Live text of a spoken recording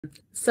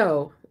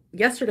So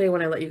yesterday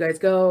when I let you guys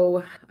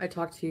go, I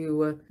talked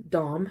to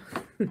Dom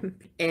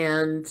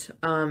and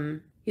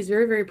he's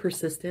very, very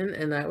persistent.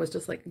 And I was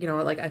just like,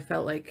 like I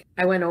felt like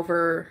I went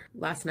over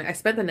last night. I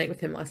spent the night with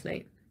him last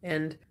night.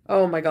 And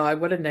oh my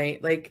God, what a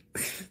night. Like,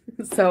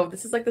 so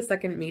this is like the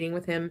second meeting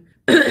with him.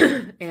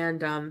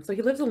 And so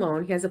he lives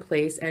alone. He has a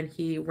place and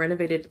he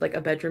renovated like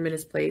a bedroom in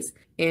his place.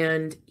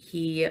 And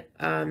he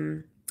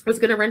was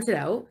gonna rent it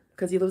out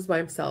because he lives by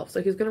himself.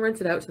 So he was gonna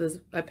rent it out to this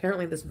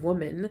apparently this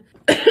woman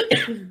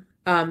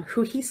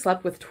who he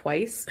slept with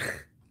twice.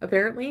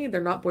 Apparently,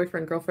 they're not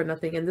boyfriend, girlfriend,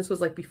 nothing. And this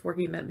was like before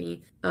he met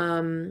me.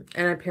 And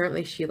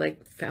apparently she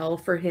like fell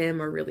for him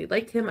or really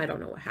liked him. I don't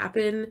know what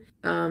happened.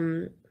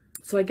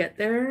 So I get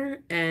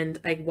there and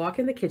I walk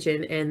in the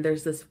kitchen and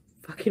there's this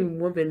fucking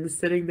woman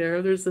sitting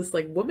there. There's this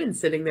like woman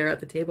sitting there at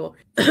the table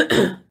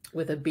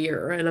with a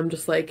beer. And I'm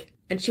just like,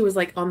 and she was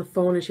like on the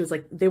phone and she was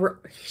like,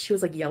 she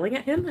was like yelling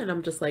at him. And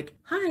I'm just like,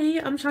 hi,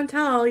 I'm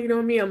Chantal. You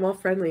know me, I'm all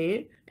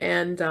friendly.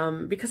 And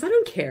because I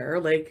don't care,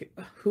 like,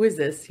 who is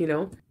this, you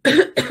know?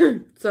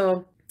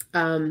 So,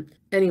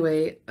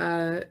 anyway,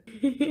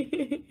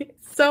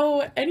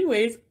 so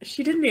anyways,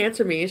 she didn't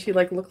answer me. She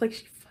like looked like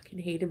she fucking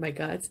hated my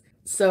guts.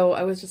 So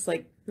I was just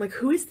like,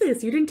 who is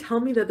this? You didn't tell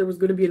me that there was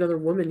going to be another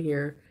woman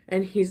here.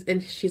 And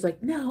she's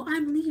like, no,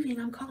 I'm leaving.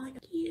 I'm calling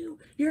you.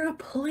 You're a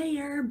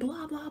player,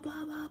 blah, blah,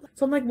 blah, blah, blah.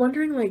 So I'm like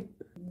wondering like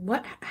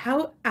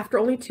how after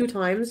only 2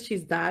 times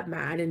she's that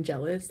mad and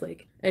jealous.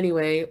 Like,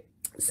 anyway,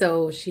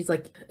 so she's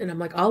like, and I'm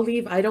like, I'll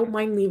leave. I don't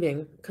mind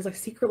leaving because I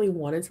secretly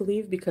wanted to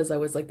leave because I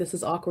was like, this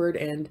is awkward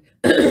and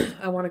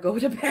I want to go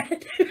to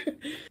bed.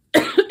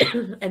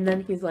 And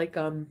then he's like,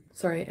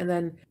 sorry. And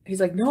then he's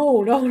like,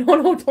 no, no, no,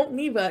 no, don't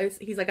leave us.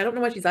 He's like, I don't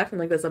know why she's acting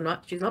like this.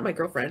 She's not my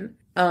girlfriend.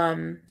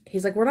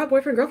 He's like, we're not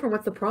boyfriend, girlfriend.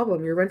 What's the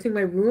problem? You're renting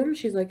my room?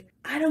 She's like,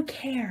 I don't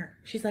care.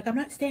 She's like, I'm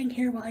not staying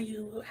here while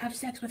you have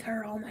sex with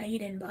her all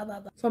night and blah, blah,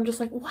 blah. So I'm just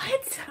like,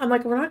 what? I'm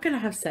like, we're not going to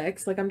have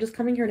sex. Like, I'm just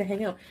coming here to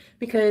hang out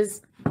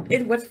because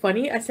what's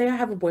funny, I say I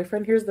have a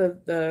boyfriend. Here's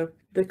the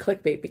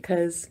clickbait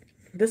because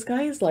this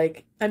guy is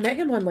like, I met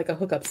him on like a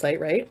hookup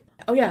site, right?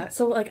 Oh yeah,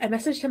 so like I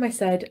messaged him, I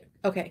said,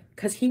 okay,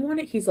 because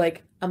he's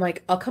like, I'm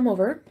like, I'll come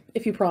over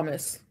if you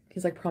promise.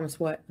 He's like, promise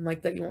what? I'm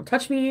like, that you won't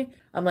touch me.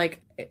 I'm like,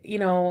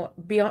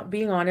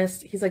 being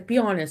honest. He's like, be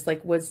honest.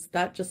 Like, was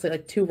that just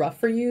like too rough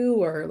for you?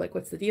 Or like,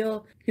 what's the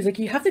deal? He's like,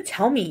 you have to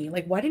tell me.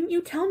 Like, why didn't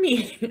you tell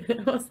me?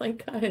 I was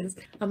like, guys,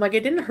 I'm like,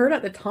 it didn't hurt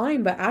at the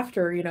time, but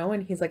after,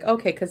 and he's like,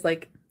 okay, because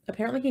like,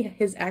 apparently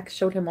his ex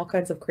showed him all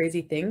kinds of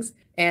crazy things.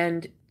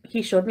 And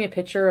he showed me a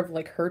picture of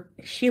like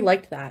she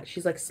liked that.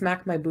 She's like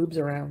smack my boobs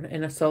around.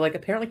 And so like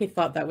apparently he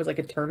thought that was like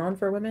a turn on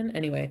for women.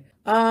 Anyway.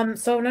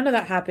 So none of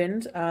that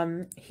happened.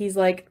 He's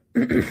like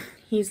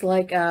he's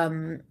like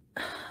I'm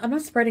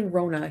not spreading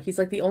Rona. He's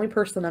like the only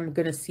person I'm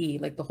gonna see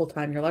like the whole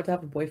time. You're allowed to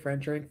have a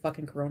boyfriend during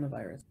fucking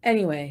coronavirus.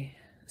 Anyway,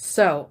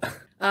 so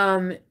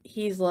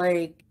he's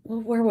like, well,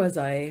 where was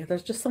I?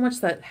 There's just so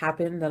much that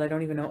happened that I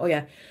don't even know. Oh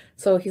yeah.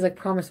 So he's like,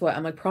 promise what?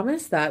 I'm like,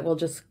 promise that we'll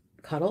just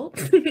cuddle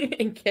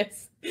and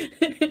kiss.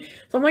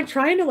 So I'm like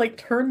trying to like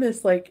turn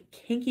this like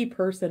kinky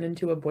person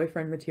into a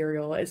boyfriend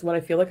material is what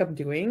I feel like I'm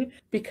doing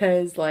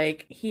because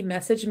like he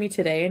messaged me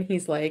today and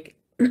he's like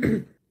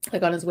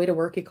like on his way to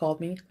work he called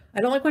me.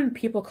 I don't like when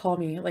people call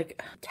me,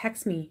 like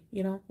text me,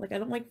 like I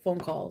don't like phone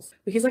calls.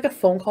 But he's like a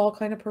phone call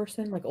kind of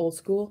person, like old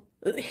school.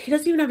 He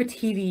doesn't even have a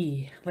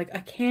TV. Like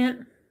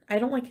I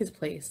don't like his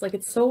place. Like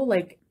it's so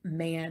like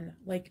man,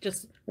 like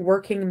just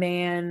working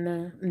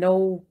man,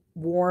 no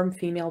warm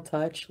female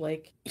touch.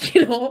 Like,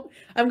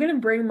 I'm gonna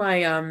bring my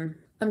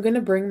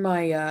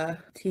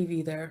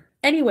TV there.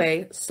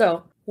 Anyway,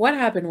 so what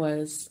happened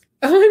was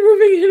I'm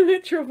moving in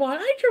with Travon.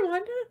 Hi,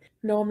 Travonda.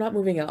 No, I'm not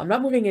moving out. I'm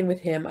not moving in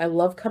with him. I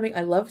love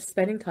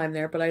spending time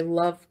there, but I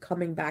love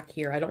coming back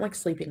here. I don't like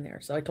sleeping there.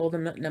 So I told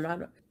him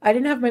that I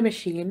didn't have my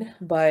machine,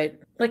 but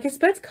like his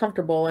bed's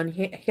comfortable and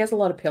he has a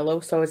lot of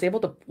pillows, so I was able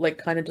to like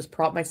kind of just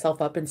prop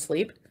myself up and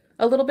sleep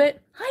a little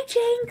bit. Hi,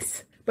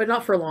 Jinx. But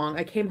not for long.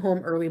 I came home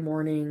early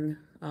morning.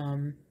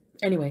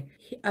 Anyway,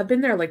 I've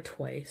been there like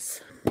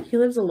twice. He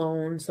lives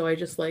alone, so I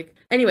just like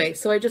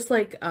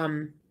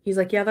he's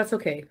like, yeah, that's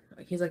okay.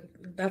 He's like,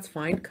 that's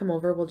fine. Come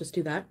over. We'll just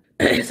do that.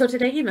 So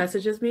today he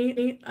messages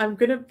me.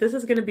 This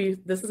is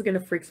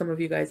gonna freak some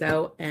of you guys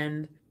out,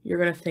 and you're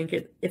gonna think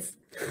it's.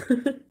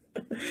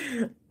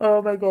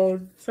 Oh my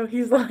God. So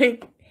he's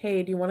like,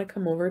 hey, do you want to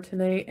come over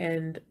tonight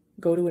and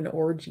go to an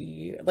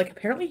orgy? Like,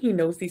 apparently he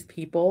knows these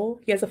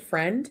people. He has a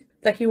friend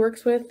that he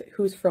works with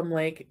who's from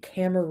like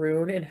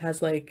Cameroon and he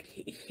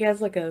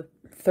has like a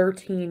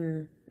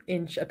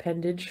 13-inch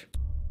appendage.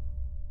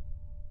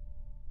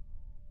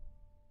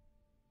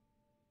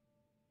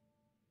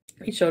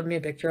 He showed me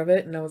a picture of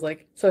it and I was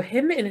like, so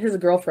him and his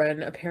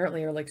girlfriend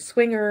apparently are like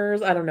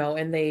swingers. I don't know.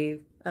 And I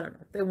don't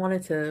know, they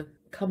wanted to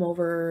come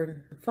over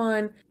and have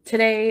fun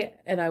today.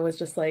 And I was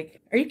just like,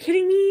 are you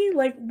kidding me?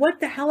 Like, what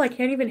the hell? I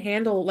can't even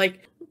handle,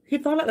 like, he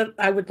thought that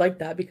I would like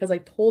that because I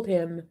told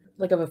him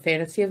like of a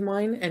fantasy of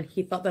mine and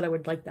he thought that I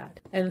would like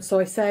that. And so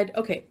I said,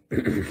 okay,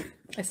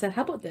 I said,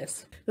 how about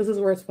this? This is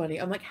where it's funny.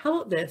 I'm like, how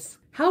about this?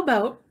 How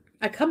about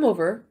I come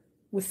over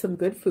with some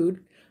good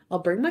food? I'll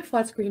bring my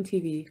flat screen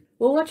TV.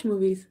 We'll watch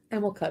movies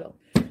and we'll cuddle.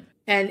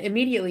 And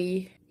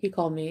immediately he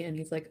called me and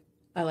he's like,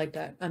 I like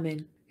that. I'm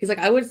in. He's like,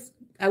 I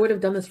would have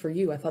done this for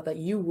you. I thought that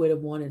you would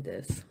have wanted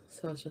this.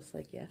 So I was just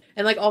like, yeah.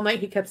 And like all night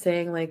he kept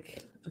saying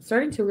like, I'm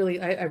starting to really,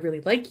 I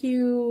really like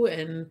you.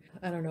 And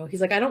I don't know.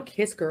 He's like, I don't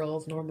kiss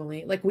girls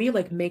normally. Like we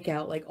like make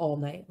out like all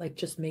night, like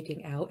just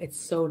making out. It's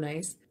so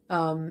nice.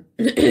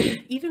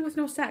 Even with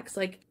no sex,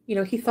 like, you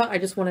know, he thought I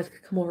just wanted to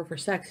come over for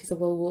sex. He said,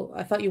 well,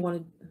 I thought you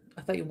wanted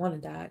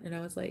that. And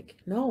I was like,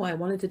 no, I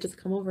wanted to just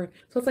come over.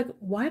 So it's like,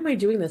 why am I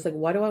doing this? Like,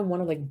 why do I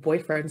want to like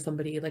boyfriend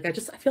somebody? Like, I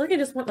feel like I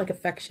just want like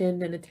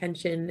affection and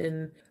attention.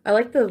 And I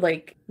like the,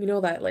 like, you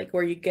know, that like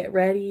where you get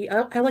ready.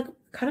 I like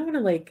kind of want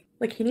to like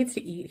he needs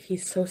to eat.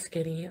 He's so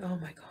skinny. Oh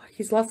my God.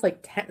 He's lost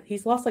like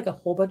a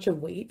whole bunch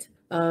of weight.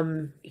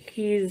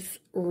 He's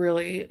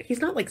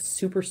not like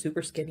super,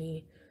 super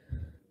skinny.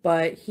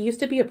 But he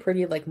used to be a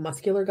pretty like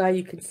muscular guy.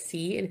 You could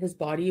see in his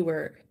body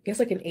where he has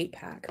like an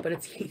 8-pack,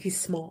 but he's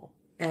small.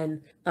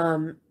 And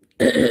I'm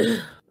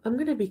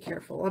gonna be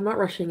careful. I'm not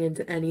rushing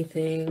into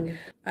anything.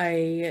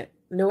 I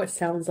know it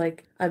sounds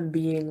like I'm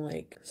being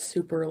like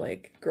super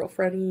like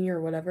girlfriendy or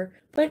whatever,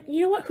 but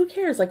you know what? Who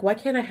cares? Like, why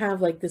can't I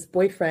have like this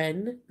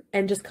boyfriend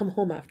and just come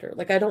home after?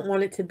 Like, I don't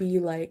want it to be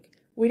like,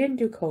 we didn't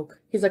do coke.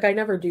 He's like, I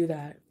never do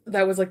that.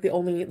 That was like the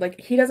only, like,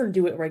 he doesn't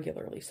do it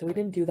regularly, so we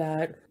didn't do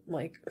that.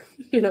 Like,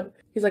 you know,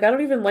 he's like, I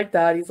don't even like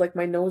that. He's like,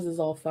 my nose is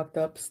all fucked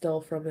up still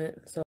from it.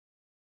 So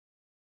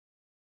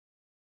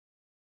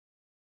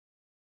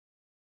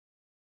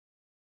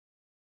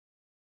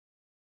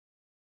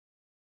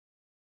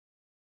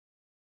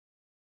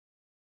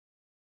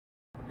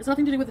it's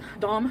nothing to do with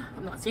Dom.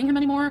 I'm not seeing him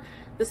anymore.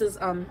 This is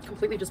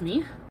completely just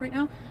me right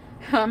now.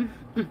 So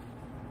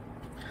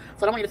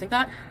I don't want you to think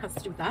that has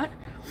to do with that.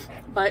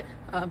 But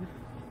oh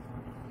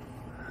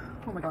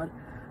my God,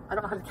 I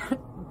don't know how to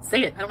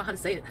say it. I don't know how to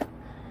say it.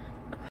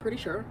 Pretty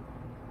sure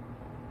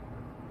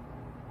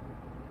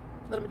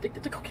that I'm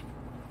addicted to cocaine.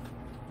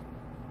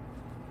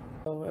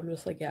 So I'm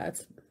just like, yeah,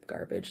 it's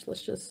garbage.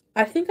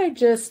 I think I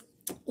just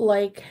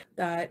like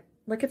that,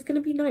 like, it's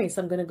gonna be nice.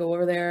 I'm gonna go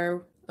over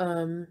there.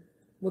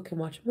 We can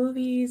watch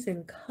movies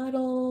and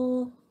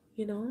cuddle,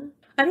 you know?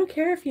 I don't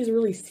care if he's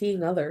really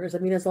seeing others. I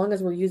mean, as long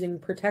as we're using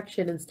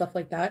protection and stuff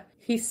like that.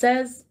 He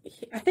says,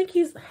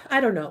 I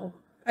don't know.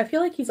 I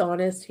feel like he's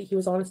honest. He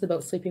was honest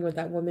about sleeping with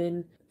that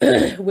woman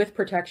with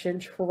protection.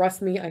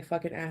 Trust me, I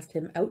fucking asked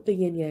him out the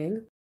yin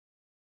yang.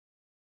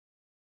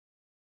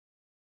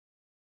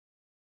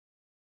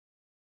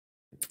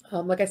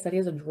 Like I said, he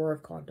has a drawer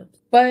of condoms.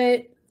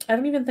 But I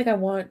don't even think I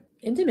want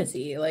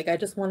intimacy. Like, I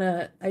just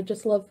love,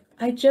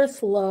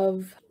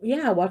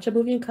 yeah, watch a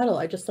movie and cuddle.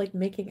 I just like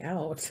making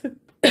out.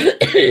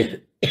 Go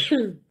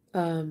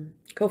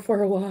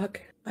for a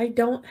walk. I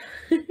don't,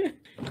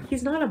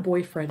 he's not a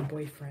boyfriend.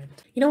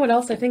 You know what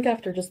else? I think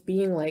after just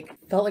being like,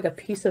 felt like a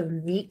piece of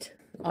meat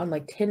on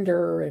like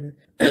Tinder and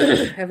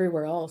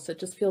everywhere else, it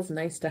just feels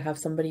nice to have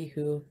somebody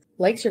who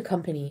likes your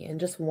company and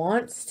just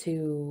wants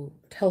to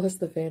tell us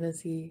the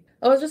fantasy.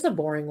 Oh, it's just a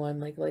boring one,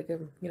 like a,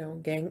 you know,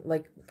 gang,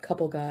 like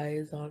couple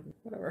guys on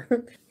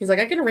whatever. He's like,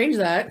 I can arrange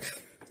that.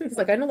 He's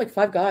like, I know like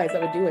 5 guys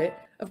that would do it.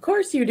 Of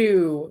course you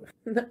do.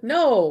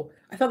 No,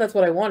 I thought that's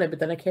what I wanted, but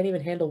then I can't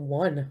even handle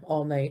one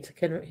all night.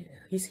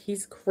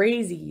 He's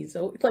crazy.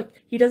 So like,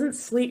 he doesn't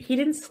sleep. He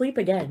didn't sleep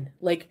again.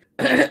 Like,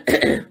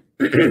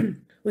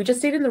 we just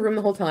stayed in the room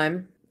the whole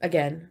time.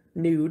 Again,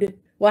 nude.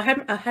 Well,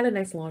 I had a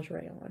nice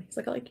lingerie on. He's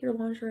like, I like your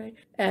lingerie.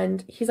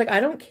 And he's like, I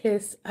don't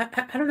kiss.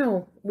 I don't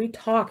know. We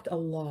talked a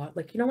lot.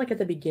 Like, you know, like at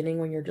the beginning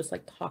when you're just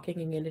like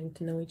talking and getting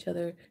to know each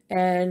other.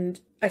 And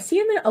I see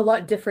him a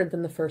lot different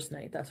than the first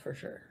night. That's for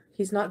sure.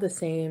 He's not the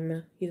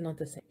same. He's not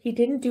the same. He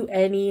didn't do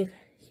any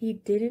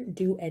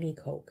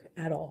coke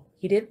at all.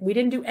 We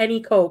didn't do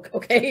any coke.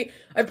 Okay.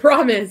 I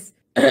promise.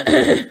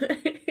 I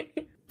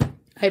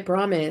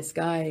promise,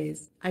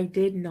 guys. We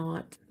did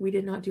not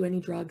do any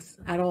drugs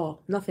at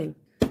all. Nothing.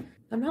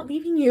 I'm not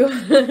leaving you.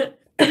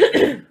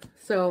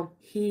 So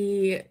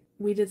we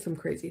did some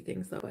crazy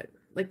things though, but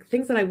like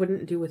things that I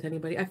wouldn't do with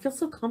anybody. I feel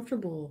so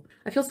comfortable.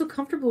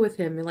 With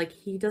him, and like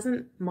he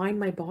doesn't mind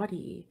my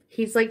body.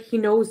 He's like, he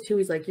knows too.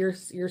 He's like,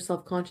 you're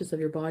self-conscious of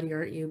your body,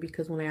 aren't you?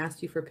 Because when I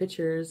asked you for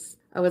pictures,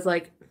 I was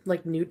like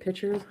nude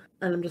pictures,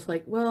 and I'm just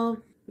like, well,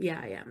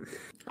 yeah, I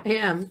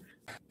am.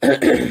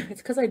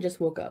 It's because I just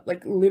woke up.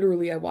 Like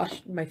literally, I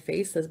washed my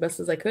face as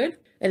best as I could,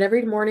 and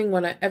every morning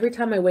every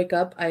time I wake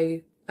up,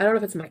 I don't know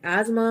if it's my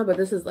asthma, but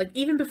this is like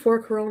even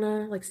before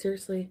Corona. Like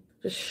seriously,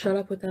 just shut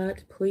up with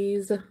that,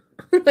 please.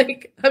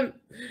 Like what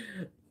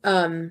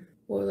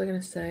was I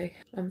gonna say?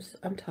 I'm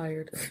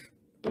tired.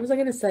 What was I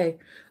gonna say?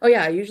 Oh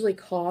yeah, I usually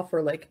cough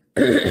or like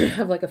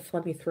have like a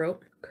phlegmy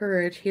throat.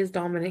 Courage. He is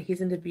dominant.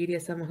 He's into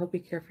BDSM. I hope you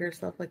care for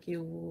yourself like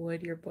you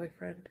would your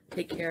boyfriend.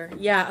 Take care.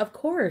 Yeah, of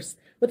course.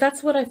 But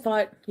that's what I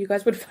thought you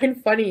guys would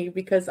find funny,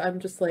 because I'm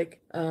just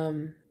like,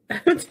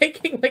 I'm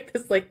taking like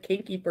this like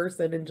kinky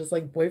person and just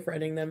like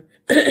boyfriending them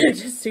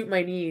to suit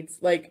my needs.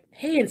 Like,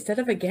 hey, instead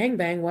of a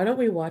gangbang, why don't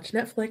we watch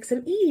Netflix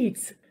and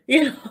eat?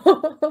 You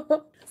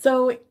know?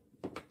 So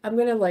I'm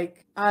gonna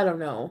like, I don't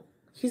know.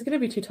 He's gonna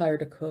be too tired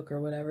to cook or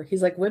whatever.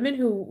 He's like, women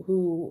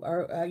who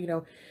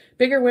are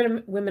bigger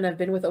women I've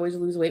been with always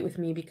lose weight with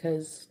me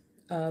because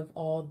of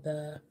all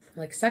the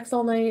like sex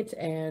all night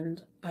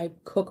and I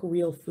cook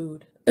real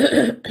food.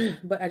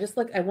 But I just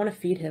like I want to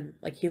feed him.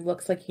 Like he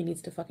looks like he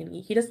needs to fucking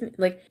eat. He doesn't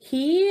like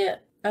he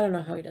I don't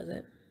know how he does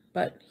it,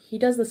 but he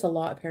does this a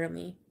lot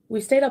apparently. We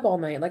stayed up all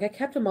night. Like I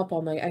kept him up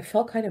all night. I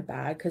felt kind of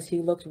bad because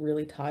he looked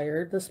really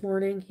tired this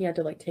morning. He had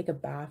to like take a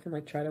bath and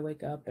like try to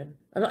wake up. And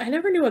I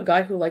never knew a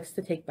guy who likes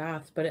to take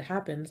baths, but it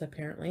happens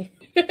apparently.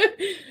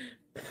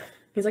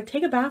 He's like,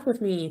 take a bath with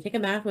me. Take a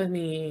bath with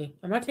me.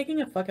 I'm not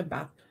taking a fucking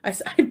bath.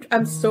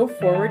 I'm so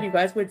forward. You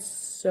guys would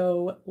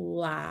so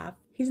laugh.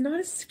 He's not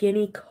a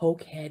skinny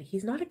cokehead.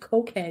 He's not a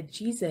cokehead.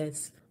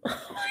 Jesus.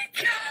 Oh my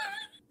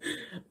God.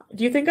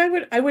 Do you think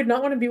I would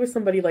not want to be with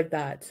somebody like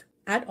that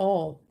at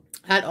all?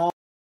 At all.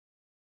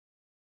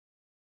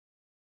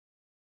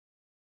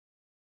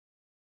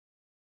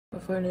 A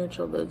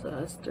financial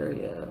disaster,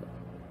 yeah.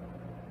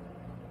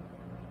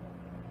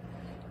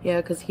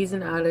 Yeah, because he's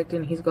an addict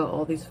and he's got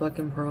all these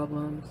fucking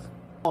problems.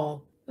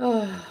 All.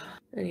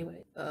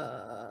 Anyway,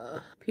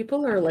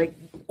 people are like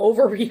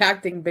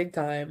overreacting big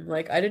time.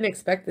 Like, I didn't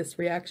expect this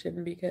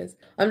reaction because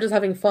I'm just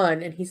having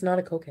fun and he's not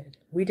a cokehead.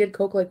 We did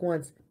coke like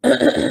once.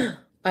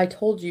 I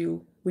told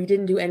you we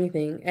didn't do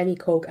any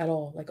coke at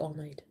all, like all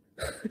night.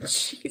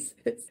 Jesus.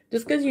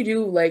 Just because you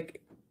do like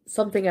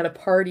something at a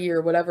party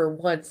or whatever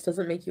once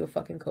doesn't make you a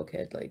fucking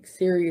cokehead. Like,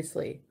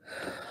 seriously.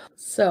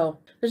 So,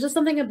 there's just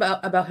something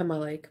about him I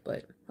like,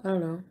 but I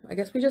don't know. I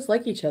guess we just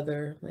like each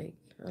other. Like,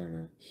 I don't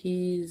know.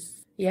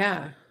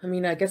 Yeah. I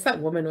mean, I guess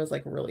that woman was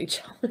like really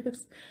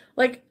jealous.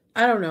 Like,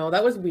 I don't know.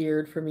 That was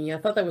weird for me. I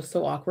thought that was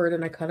so awkward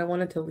and I kind of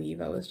wanted to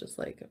leave. I was just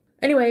like,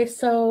 anyway,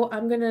 so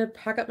I'm gonna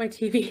pack up my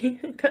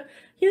TV.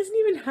 He doesn't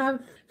even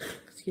have,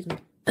 excuse me,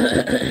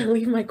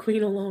 leave my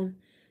queen alone.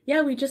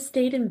 Yeah, we just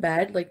stayed in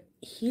bed. Like,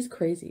 he's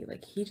crazy.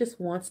 Like, he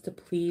just wants to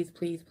please,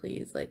 please,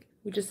 please. Like,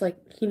 we just like,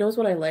 he knows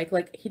what I like.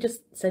 Like, he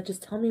just said,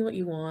 just tell me what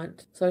you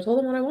want. So I told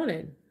him what I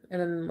wanted. And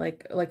then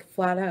like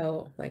flat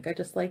out, like, I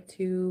just like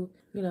to,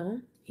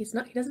 he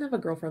doesn't have a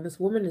girlfriend.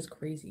 This woman is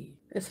crazy.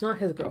 It's not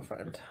his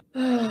girlfriend.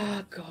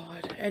 Oh,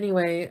 God.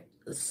 Anyway,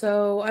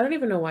 so I don't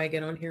even know why I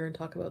get on here and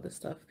talk about this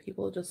stuff.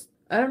 People just,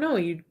 I don't know.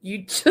 You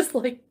just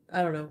like,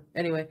 I don't know.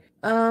 Anyway,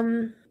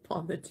 on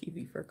the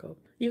TV for coke.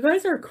 You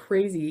guys are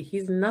crazy.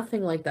 He's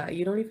nothing like that.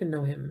 You don't even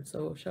know him,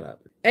 so shut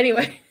up.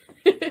 Anyway.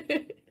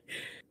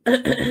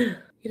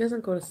 He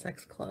doesn't go to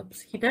sex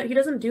clubs. He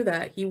doesn't do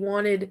that.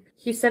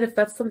 He said if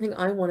that's something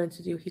I wanted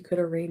to do, he could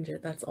arrange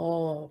it. That's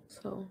all.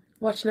 So,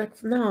 watch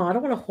next. No, I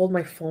don't want to hold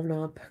my phone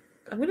up.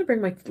 I'm going to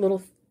bring my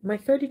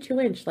 32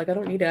 inch. Like, I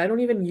don't need it. I don't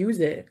even use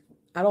it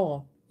at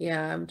all.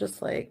 Yeah, I'm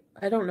just like,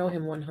 I don't know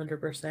him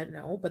 100%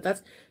 no,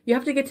 but you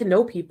have to get to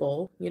know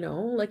people,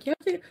 like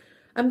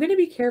I'm going to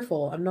be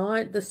careful. I'm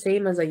not the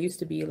same as I used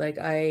to be. Like,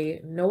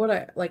 I know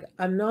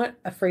I'm not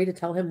afraid to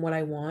tell him what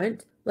I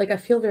want. Like, I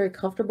feel very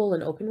comfortable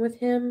and open with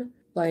him.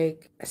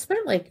 Like, I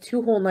spent like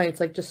 2 whole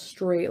nights, like just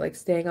straight, like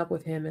staying up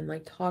with him and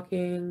like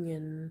talking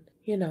and,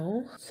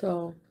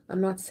 so I'm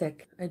not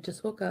sick. I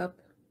just woke up.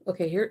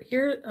 Okay,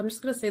 here, I'm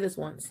just going to say this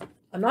once.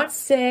 I'm not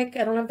sick.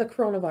 I don't have the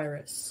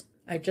coronavirus.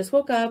 I just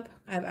woke up.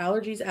 I have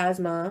allergies,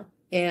 asthma,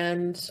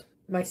 and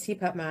my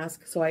CPAP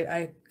mask. So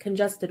I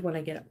congested when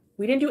I get up.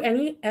 We didn't do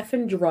any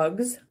effing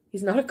drugs.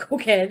 He's not a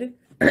cokehead.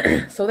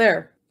 So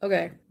there.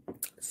 Okay.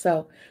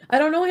 So I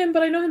don't know him,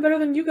 but I know him better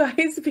than you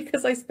guys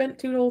because I spent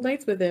 2 whole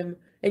nights with him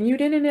and you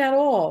didn't at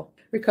all.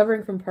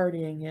 Recovering from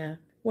partying, yeah.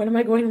 When am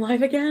I going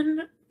live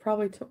again?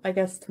 Probably, I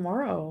guess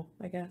tomorrow,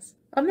 I guess.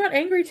 I'm not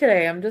angry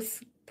today. I'm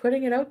just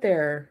putting it out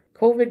there.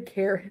 COVID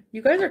Karen.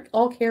 You guys are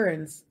all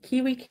Karens.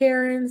 Kiwi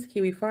Karens,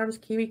 Kiwi Farms,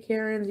 Kiwi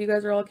Karens. You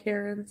guys are all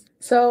Karens.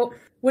 So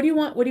what do you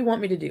want? What do you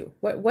want me to do?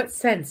 What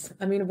sense?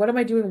 I mean, what am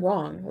I doing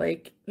wrong?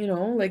 Like,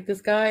 like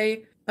this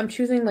guy, I'm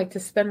choosing like to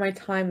spend my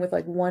time with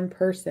like one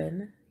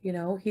person. He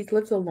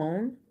lives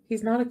alone.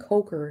 He's not a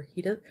coker.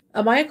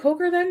 Am I a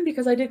coker then?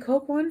 Because I did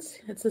coke once?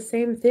 It's the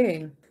same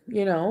thing,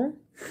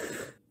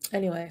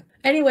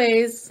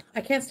 Anyways,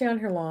 I can't stay on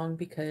here long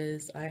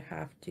because I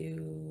have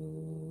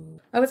to,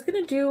 I'm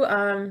gonna do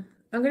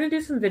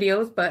some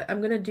videos, but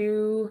I'm gonna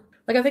do,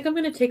 like, I think I'm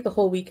gonna take the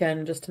whole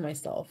weekend just to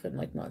myself and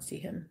like not see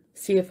him.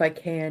 See if I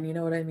can, you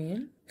know what I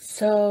mean?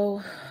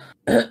 So,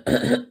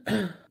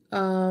 yeah,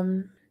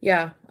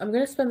 I'm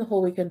gonna spend the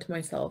whole weekend to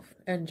myself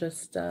and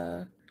just,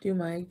 do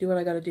what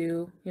I gotta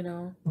do,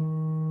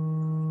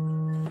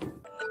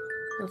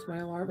 That's my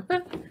alarm.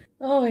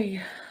 Oh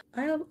yeah.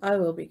 I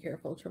will be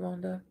careful,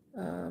 Tremonda.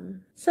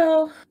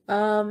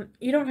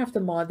 You don't have to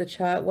mod the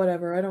chat,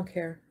 whatever, I don't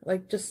care.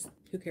 Like, just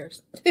who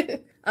cares?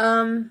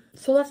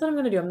 So that's what I'm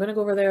gonna do. I'm gonna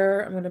go over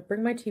there, I'm gonna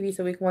bring my TV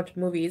so we can watch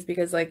movies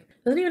because like he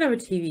doesn't even have a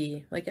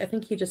TV. Like, I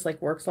think he just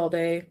like works all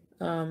day.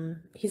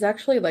 He's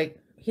actually like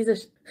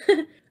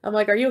I'm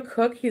like, are you a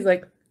cook? He's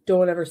like,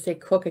 don't ever say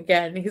cook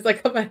again. He's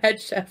like, I'm a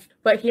head chef.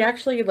 But he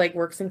actually like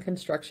works in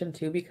construction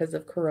too because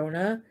of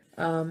Corona.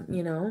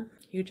 You know,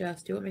 huge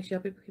ass. Do what makes you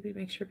happy.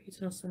 Make sure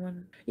Pete knows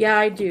someone. Yeah,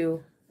 I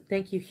do.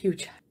 Thank you,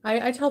 huge.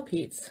 I tell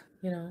Pete,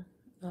 you know,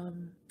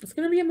 it's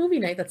gonna be a movie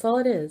night. That's all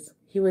it is.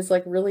 He was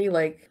like really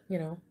like, you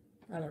know,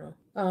 I don't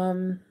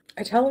know.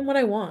 I tell him what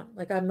I want.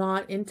 Like I'm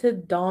not into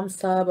dom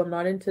sub. I'm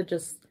not into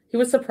just. He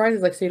was surprised.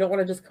 He's like, so you don't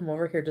want to just come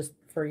over here just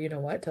for you know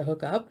what to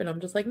hook up? And I'm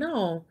just like,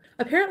 no.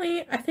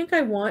 Apparently, I think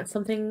I want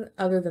something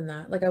other than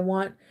that. Like I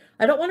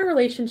don't want a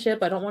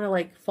relationship. I don't want to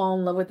like fall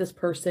in love with this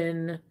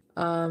person,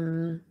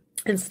 and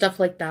stuff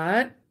like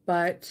that.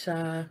 But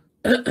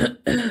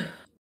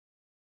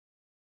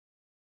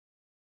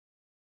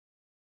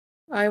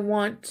I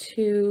want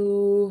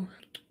to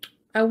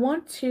I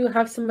want to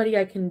have somebody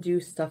I can do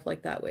stuff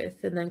like that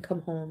with and then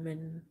come home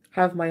and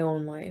have my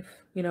own life.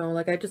 You know,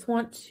 like I just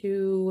want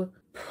to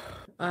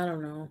I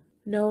don't know.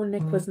 No,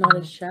 Nick was not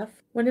a chef.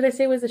 When did I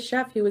say he was a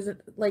chef? He was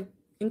like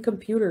in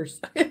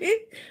computers.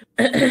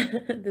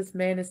 This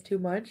man is too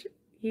much.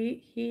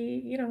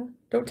 You know,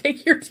 don't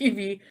take your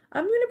TV.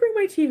 I'm gonna bring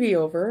my TV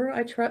over.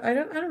 I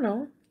don't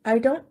know. I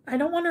don't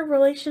want a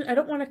relation. I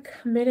don't want a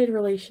committed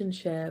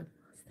relationship.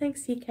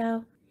 Thanks,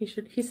 Seacow. He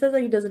says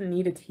that he doesn't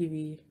need a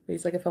TV. But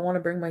he's like, if I want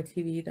to bring my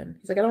TV, then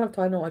he's like, I don't have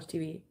time to watch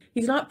TV.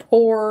 He's not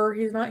poor.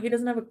 He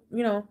doesn't have a,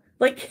 you know,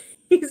 like,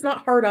 he's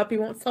not hard up. He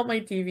won't sell my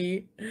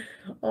TV.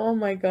 Oh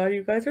my God,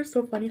 you guys are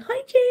so funny.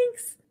 Hi,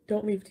 Jinx.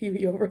 Don't leave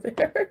TV over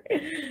there.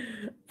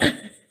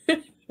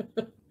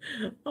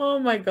 Oh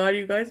my God,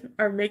 you guys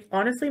are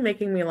honestly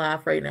making me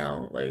laugh right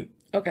now. Like,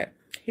 okay,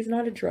 he's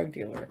not a drug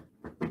dealer.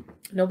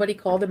 Nobody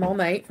called him all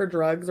night for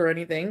drugs or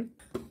anything.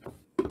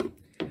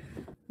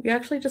 We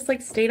actually just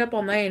like stayed up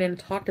all night and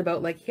talked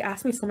about like he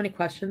asked me so many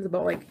questions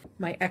about like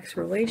my ex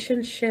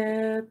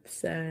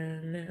relationships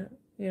and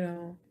you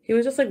know he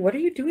was just like, what are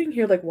you doing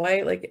here, like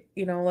why, like,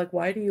 you know, like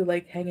why do you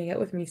like hanging out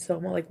with me so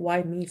much, like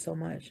why me so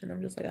much? And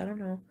I'm just like, I don't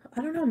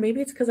know,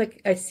 maybe it's because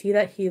like I see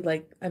that he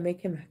like I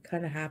make him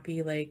kind of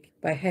happy like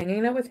by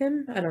hanging out with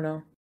him. I don't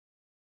know,